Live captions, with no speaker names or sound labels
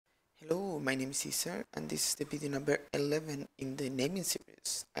my name is Cesar, and this is the video number 11 in the naming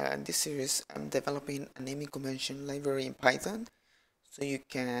series. In this series, I'm developing a naming convention library in Python so you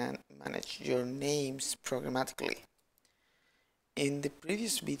can manage your names programmatically. In the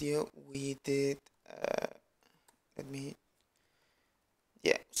previous video, we did,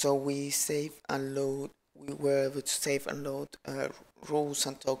 so we we were able to save and load rules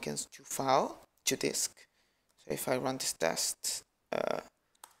and tokens to disk. So if I run this test,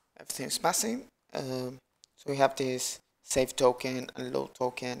 everything is passing. So we have this save token and load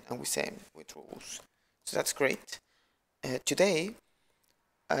token, and we save with rules. So that's great. Today,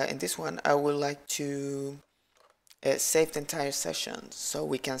 in this one, I would like to save the entire session, so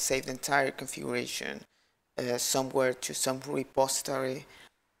we can save the entire configuration somewhere to some repository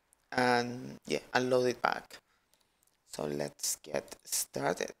and load it back. So let's get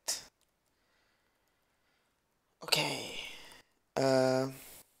started. Okay.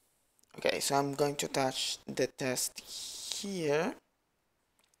 Okay, so I'm going to attach the test here.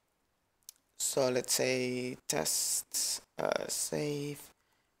 So let's say test save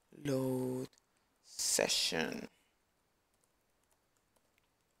load session.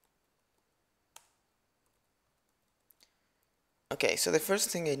 Okay, so the first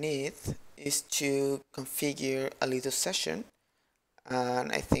thing I need is to configure a little session, and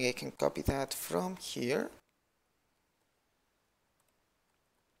I think I can copy that from here.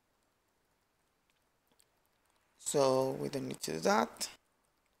 So we don't need to do that.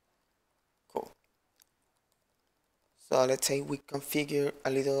 Cool. So let's say we configure a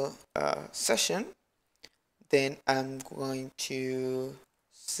little session. Then I'm going to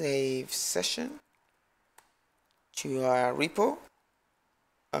save session to a repo.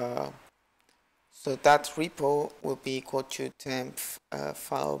 So that repo will be equal to temp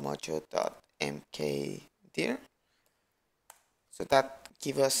file module.mkdir. So that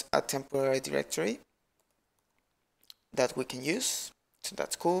gives us a temporary directory that we can use. So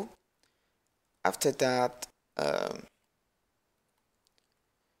that's cool. After that,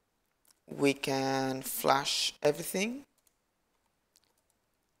 we can flash everything.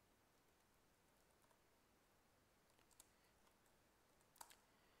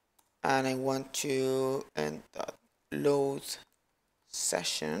 And I want to end load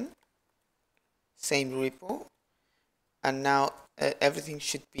session, same repo, and now everything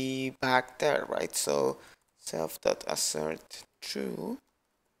should be back there, right? So self.assert true.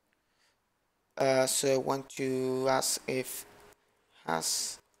 So I want to ask if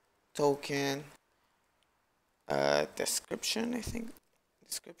has token description, I think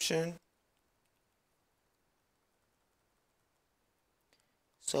description.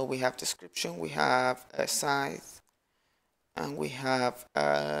 So we have description, we have a size, and we have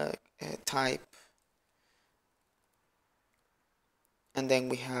a type, and then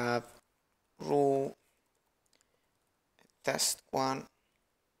we have rule test one,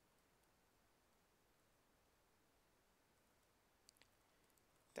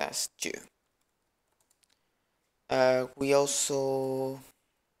 test two. We also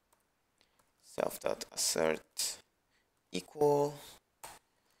self.assert equal,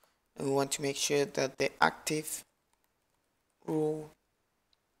 and we want to make sure that the active rule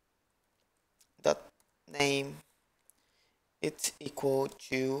dot name it's equal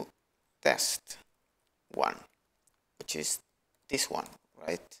to test one, which is this one,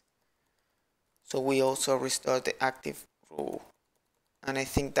 right? So we also restore the active rule, and I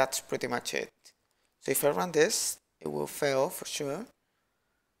think that's pretty much it. So if I run this, it will fail for sure.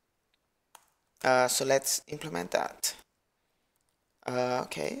 So let's implement that.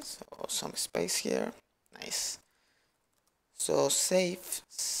 Okay, so some space here, nice. So save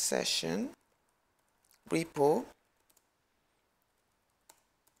session repo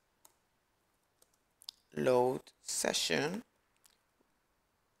load session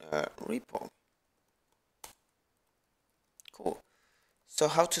repo. Cool. So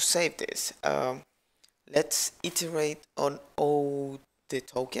how to save this? Let's iterate on all the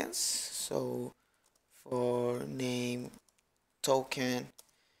tokens. So for name token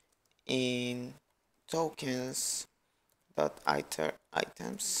in tokens dot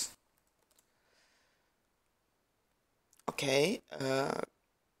items. Okay.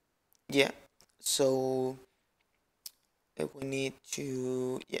 So we need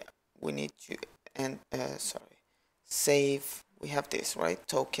to save. We have this, right,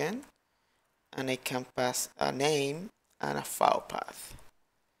 token, and I can pass a name and a file path.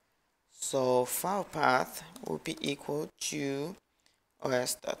 So file path will be equal to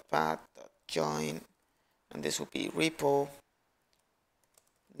os.path.join, and this will be repo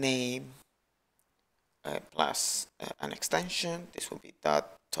name plus an extension. This will be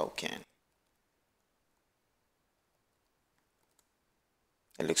dot token.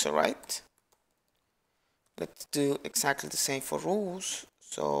 It looks alright. Let's do exactly the same for rules.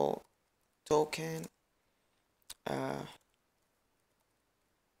 So token, so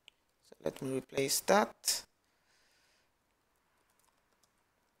let me replace that.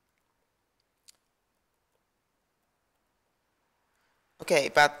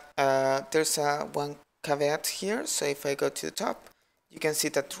 Okay, but there's one caveat here. So if I go to the top, you can see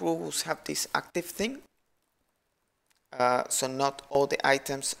that rules have this active thing. So not all the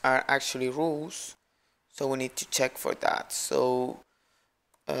items are actually rules. So we need to check for that. So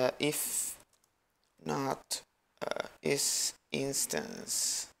if not is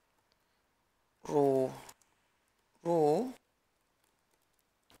instance rule,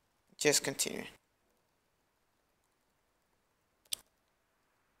 just continue.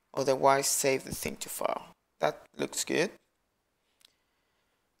 Otherwise, save the thing to file. That looks good.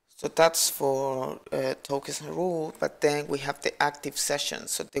 So that's for tokens and rule, but then we have the active session.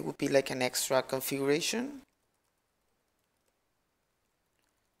 So there would be like an extra configuration.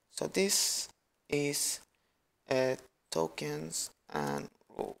 So this is tokens and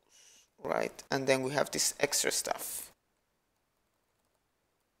rules, right? And then we have this extra stuff.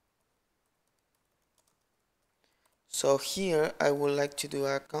 So here I would like to do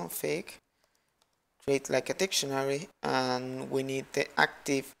a config, create like a dictionary, and we need the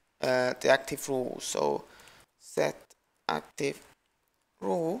active rule. So set active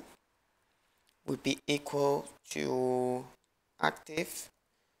rule would be equal to active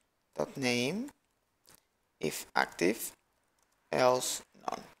dot name if active, else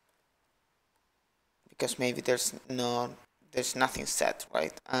none, because maybe there's nothing set,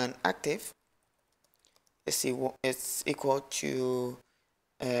 right? And active is equal to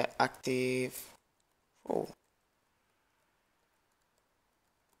active rule.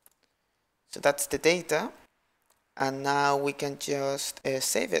 So that's the data, and now we can just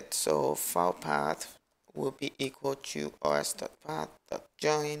save it. So file path will be equal to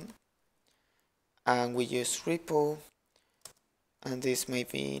os.path.join, and we use repo, and this may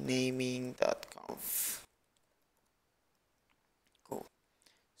be naming.conf. Cool.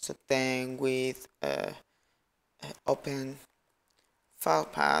 So then with open file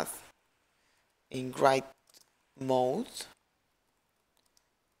path in write mode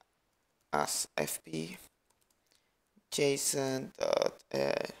as fp json.dump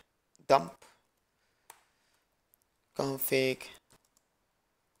config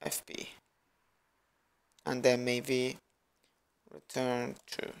fp, and then maybe return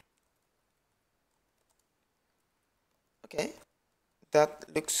true. Okay, that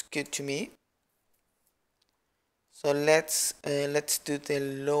looks good to me. So let's do the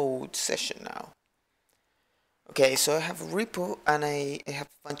load session now. Okay, so I have a repo, and I have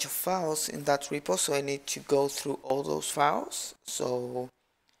a bunch of files in that repo, so I need to go through all those files. So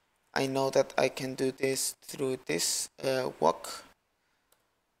I know that I can do this through this walk,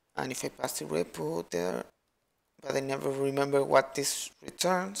 and if I pass the repo there, but I never remember what this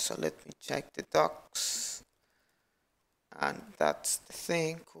returns, so let me check the docs, and that's the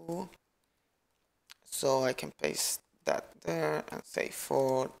thing. Cool. So I can paste that there and say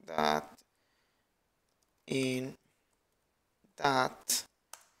for that in that.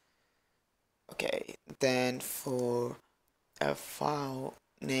 Okay, then for a file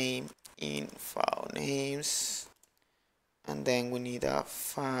name in file names, and then we need a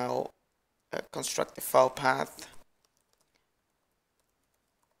file construct the file path,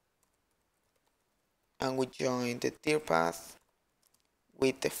 and we join the dir path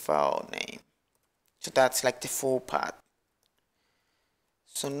with the file name. So that's like the full path.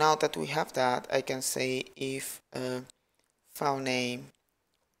 So now that we have that, I can say if file name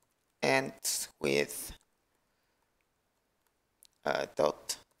ends with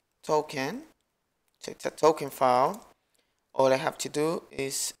dot token, so it's a token file, all I have to do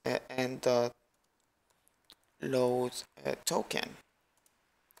is end dot load token,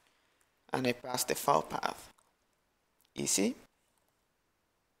 and I pass the file path. Easy.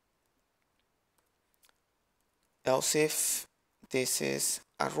 Else if this is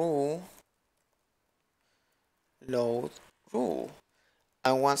a rule, load rule,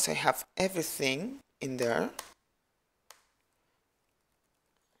 and once I have everything in there,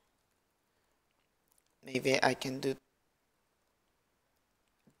 maybe I can do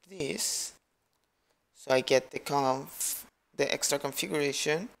this. So I get the extra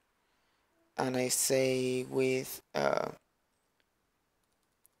configuration, and I say with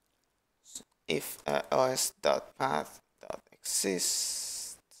if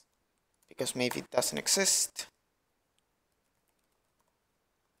os.path.exist, because maybe it doesn't exist.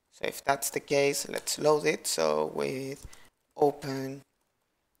 So if that's the case, let's load it. So with open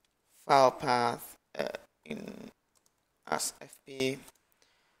file path in as fp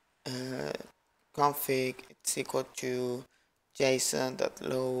config, it's equal to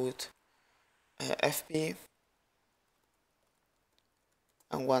json.load fp,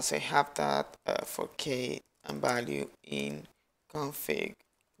 and once I have that, for k and value in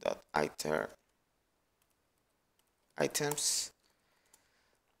config.iter items.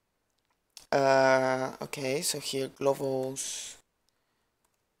 Okay, so here globals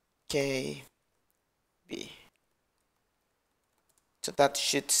k b. So that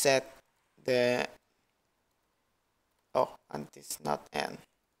should set the, oh, and it's not n.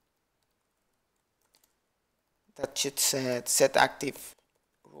 That should set active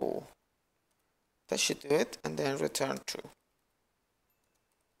rule. That should do it, and then return true.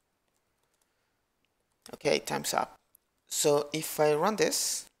 Okay, time's up. So if I run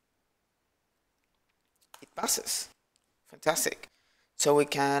this, it passes. Fantastic. So we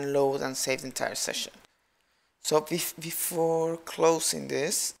can load and save the entire session. So before closing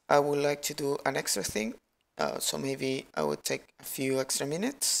this, I would like to do an extra thing. So maybe I would take a few extra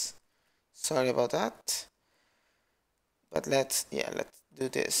minutes. Sorry about that. But let's do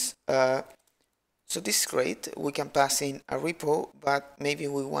this. So this is great. We can pass in a repo, but maybe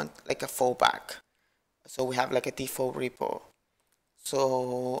we want like a fallback. So we have like a default repo.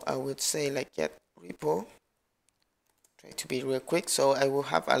 So I would say like get repo. Try to be real quick. So I will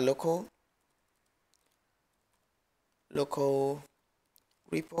have a local repo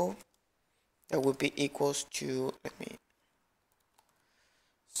that will be equals to,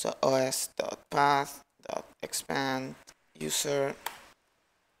 so os.path.expand user.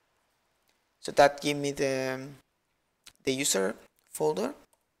 So that give me the user folder,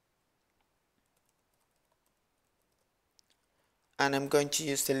 and I'm going to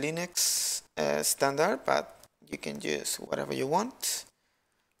use the Linux standard, but you can use whatever you want.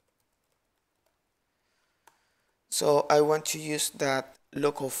 So I want to use that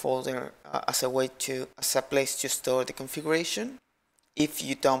local folder as a place to store the configuration if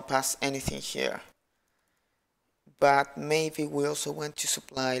you don't pass anything here. But maybe we also want to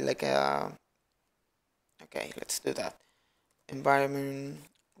supply like a, okay, let's do that. Environment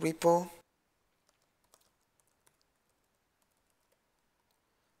repo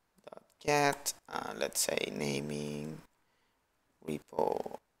get, let's say naming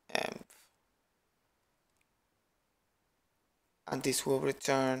repo env, and this will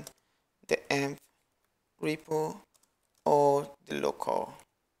return the env repo or the local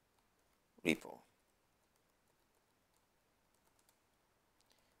repo.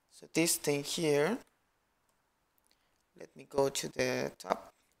 So this thing here, let me go to the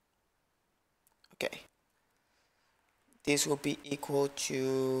top. Okay, this will be equal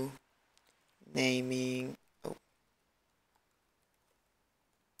to naming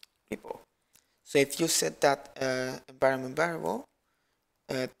repo. So if you set that environment variable,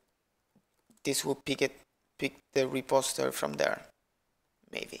 this will pick the repository from there,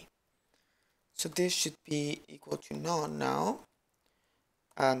 maybe. So this should be equal to none now.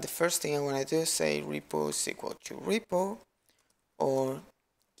 And the first thing I want to do is say repo is equal to repo or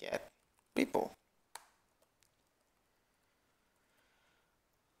get repo.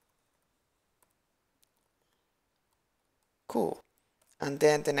 Cool. And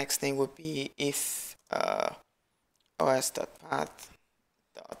then the next thing would be if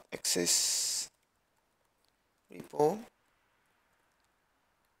os.path.exists repo.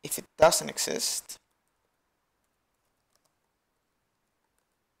 If it doesn't exist,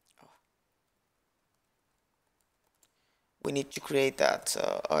 we need to create that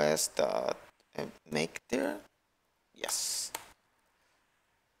os.make there. Yes.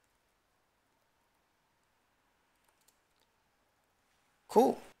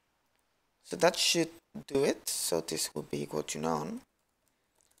 Cool. So that should do it. So this will be equal to none.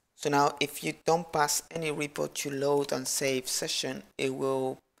 So now if you don't pass any repo to load and save session, it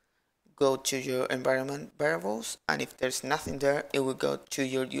will go to your environment variables, and if there's nothing there, it will go to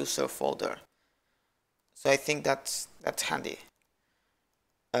your user folder. So I think that's handy.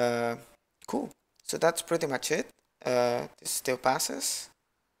 Cool. So that's pretty much it. This still passes.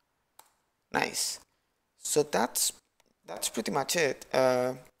 Nice. So that's pretty much it.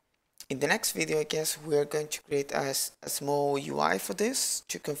 In the next video, I guess we're going to create a small UI for this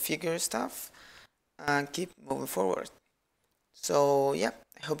to configure stuff and keep moving forward. So yeah,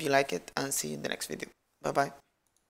 I hope you like it and see you in the next video. Bye bye.